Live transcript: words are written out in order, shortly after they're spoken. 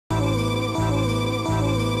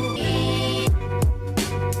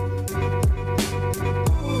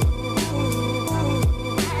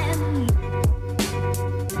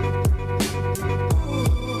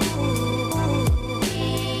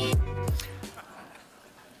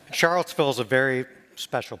Charlottesville is a very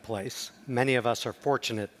special place. Many of us are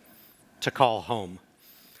fortunate to call home.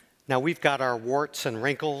 Now, we've got our warts and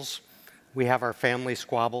wrinkles. We have our family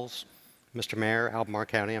squabbles. Mr. Mayor, Albemarle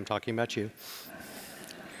County, I'm talking about you.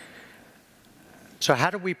 So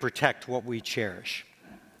how do we protect what we cherish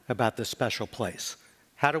about this special place?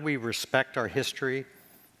 How do we respect our history,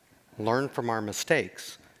 learn from our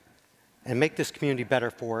mistakes, and make this community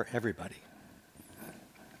better for everybody?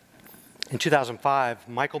 In 2005,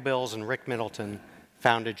 Michael Bills and Rick Middleton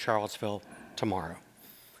founded Charlottesville Tomorrow.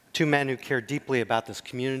 Two men who cared deeply about this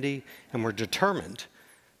community and were determined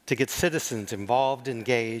to get citizens involved,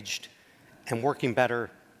 engaged, and working better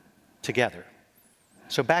together.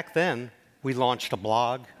 So back then, we launched a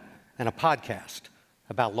blog and a podcast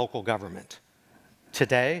about local government.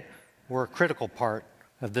 Today, we're a critical part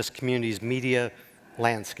of this community's media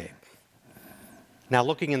landscape. Now,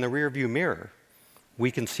 looking in the rearview mirror, we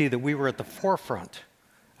can see that we were at the forefront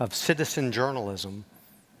of citizen journalism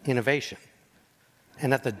innovation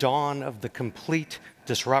and at the dawn of the complete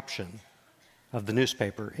disruption of the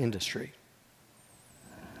newspaper industry.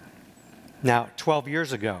 Now, 12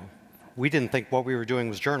 years ago, we didn't think what we were doing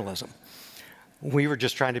was journalism. We were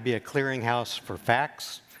just trying to be a clearinghouse for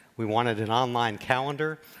facts. We wanted an online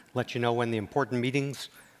calendar, let you know when the important meetings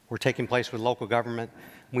were taking place with local government.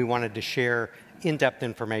 We wanted to share in-depth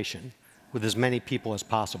information with as many people as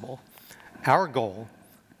possible. Our goal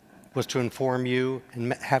was to inform you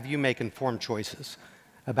and have you make informed choices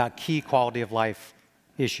about key quality of life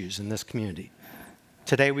issues in this community.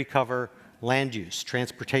 Today we cover land use,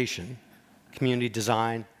 transportation, community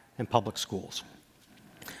design, and public schools.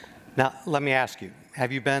 Now, let me ask you,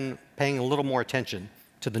 have you been paying a little more attention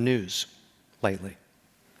to the news lately?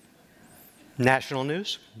 National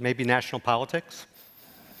news? Maybe national politics?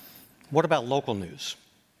 What about local news?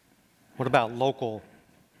 What about local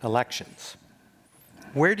elections?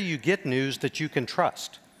 Where do you get news that you can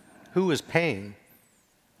trust? Who is paying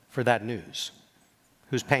for that news?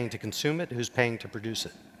 Who's paying to consume it? Who's paying to produce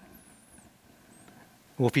it?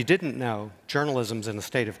 Well, if you didn't know, journalism's in a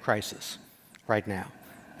state of crisis right now.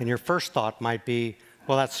 And your first thought might be,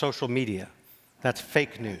 well, that's social media. That's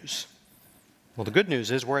fake news. Well, the good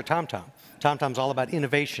news is we're at TomTom. TomTom's all about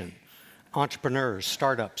innovation, entrepreneurs,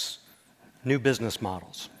 startups, new business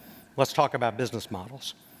models. Let's talk about business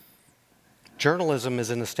models. Journalism is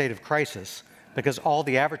in a state of crisis because all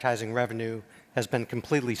the advertising revenue has been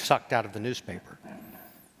completely sucked out of the newspaper.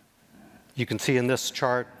 You can see in this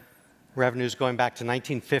chart revenues going back to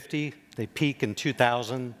 1950. They peak in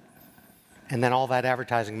 2000. And then all that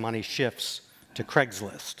advertising money shifts to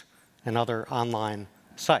Craigslist and other online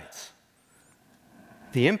sites.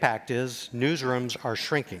 The impact is newsrooms are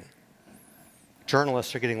shrinking.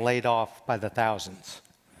 Journalists are getting laid off by the thousands.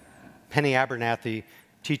 Penny Abernathy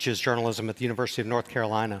teaches journalism at the University of North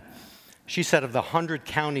Carolina. She said of the 100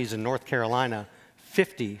 counties in North Carolina,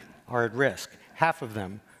 50 are at risk. Half of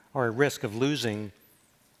them are at risk of losing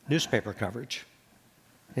newspaper coverage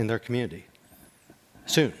in their community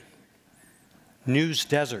soon. News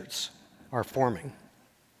deserts are forming.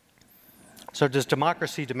 So does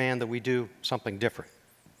democracy demand that we do something different?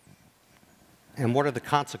 And what are the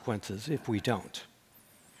consequences if we don't?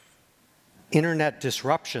 Internet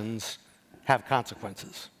disruptions have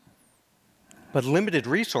consequences. But limited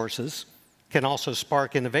resources can also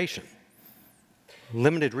spark innovation.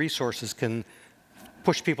 Limited resources can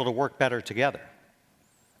push people to work better together.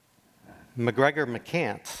 McGregor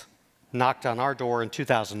McCants knocked on our door in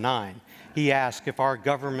 2009. He asked if our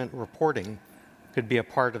government reporting could be a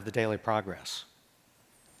part of the daily progress.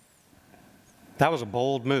 That was a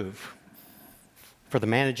bold move for the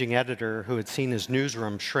managing editor who had seen his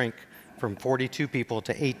newsroom shrink from 42 people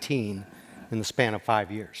to 18 in the span of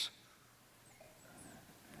 5 years.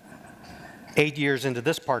 8 years into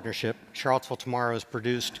this partnership, Charlottesville Tomorrow has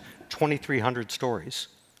produced 2,300 stories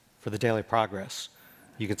for the Daily Progress.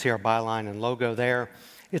 You can see our byline and logo there.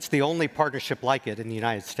 It's the only partnership like it in the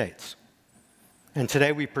United States. And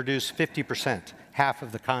today we produce 50%, half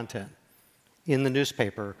of the content, in the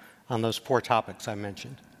newspaper on those 4 topics I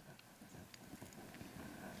mentioned.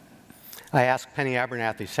 I asked Penny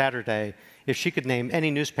Abernathy Saturday if she could name any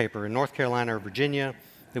newspaper in North Carolina or Virginia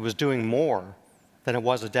that was doing more than it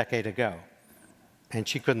was a decade ago. And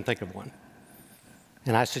she couldn't think of one.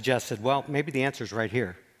 And I suggested, well, maybe the answer is right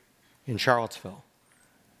here in Charlottesville,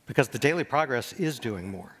 because the Daily Progress is doing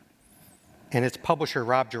more. And its publisher,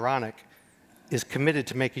 Rob Juronic, is committed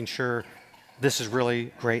to making sure this is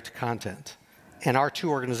really great content. And our two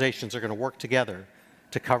organizations are going to work together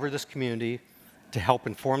to cover this community, to help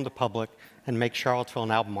inform the public, and make Charlottesville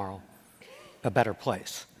and Albemarle a better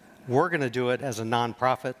place. We're going to do it as a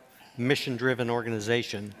nonprofit, mission-driven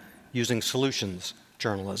organization using solutions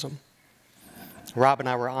journalism. Rob and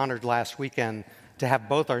I were honored last weekend to have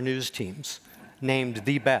both our news teams named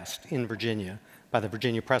the best in Virginia by the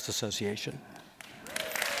Virginia Press Association.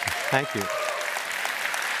 Thank you.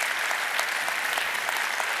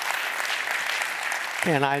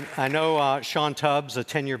 And I know Sean Tubbs, a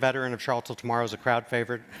 10-year veteran of Charlottesville Tomorrow, is a crowd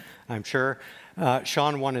favorite, I'm sure.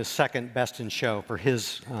 Sean won his second Best in Show for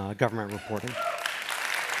his government reporting.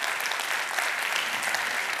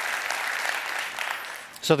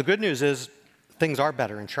 So the good news is things are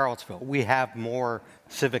better in Charlottesville. We have more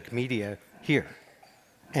civic media here,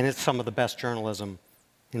 and it's some of the best journalism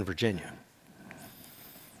in Virginia.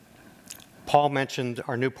 Paul mentioned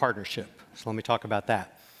our new partnership, so let me talk about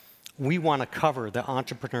that. We want to cover the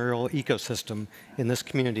entrepreneurial ecosystem in this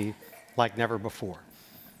community like never before.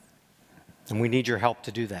 And we need your help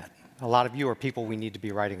to do that. A lot of you are people we need to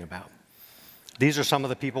be writing about. These are some of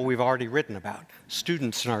the people we've already written about.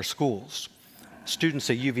 Students in our schools, students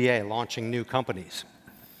at UVA launching new companies,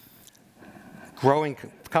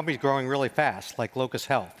 companies growing really fast like Locus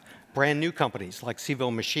Health, brand new companies like Seville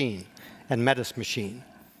Machine and Metis Machine.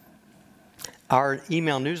 Our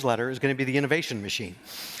email newsletter is going to be the innovation machine.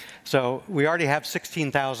 So we already have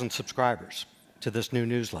 16,000 subscribers to this new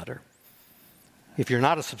newsletter. If you're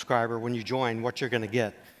not a subscriber, when you join, what you're going to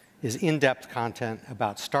get is in-depth content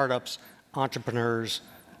about startups, entrepreneurs,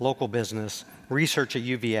 local business, research at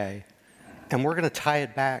UVA, and we're going to tie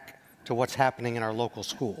it back to what's happening in our local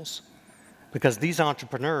schools, because these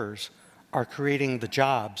entrepreneurs are creating the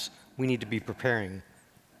jobs we need to be preparing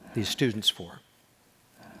these students for.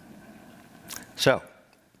 So,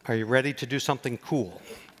 are you ready to do something cool?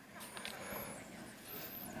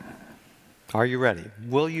 Are you ready?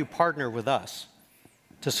 Will you partner with us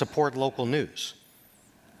to support local news?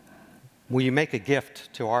 Will you make a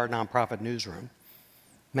gift to our nonprofit newsroom?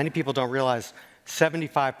 Many people don't realize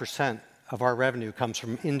 75% of our revenue comes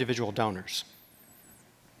from individual donors.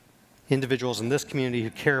 Individuals in this community who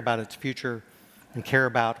care about its future and care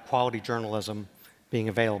about quality journalism being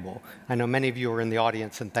available. I know many of you are in the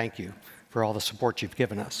audience, and thank you for all the support you've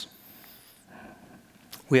given us.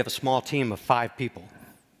 We have a small team of 5 people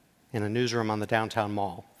in a newsroom on the downtown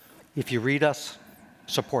mall. If you read us,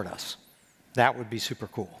 support us. That would be super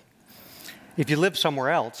cool. If you live somewhere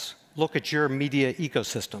else, look at your media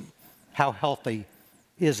ecosystem. How healthy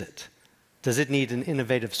is it? Does it need an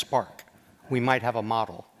innovative spark? We might have a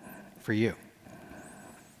model for you.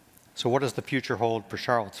 So what does the future hold for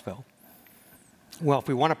Charlottesville? Well, if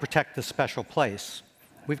we want to protect this special place,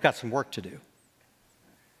 we've got some work to do.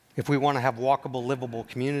 If we want to have walkable, livable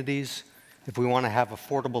communities, if we want to have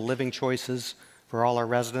affordable living choices for all our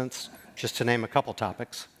residents, just to name a couple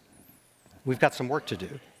topics, we've got some work to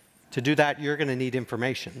do. To do that, you're going to need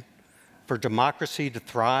information. For democracy to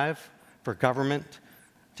thrive, for government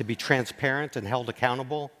to be transparent and held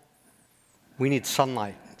accountable, we need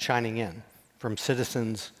sunlight shining in from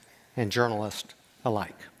citizens and journalists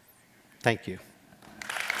alike. Thank you.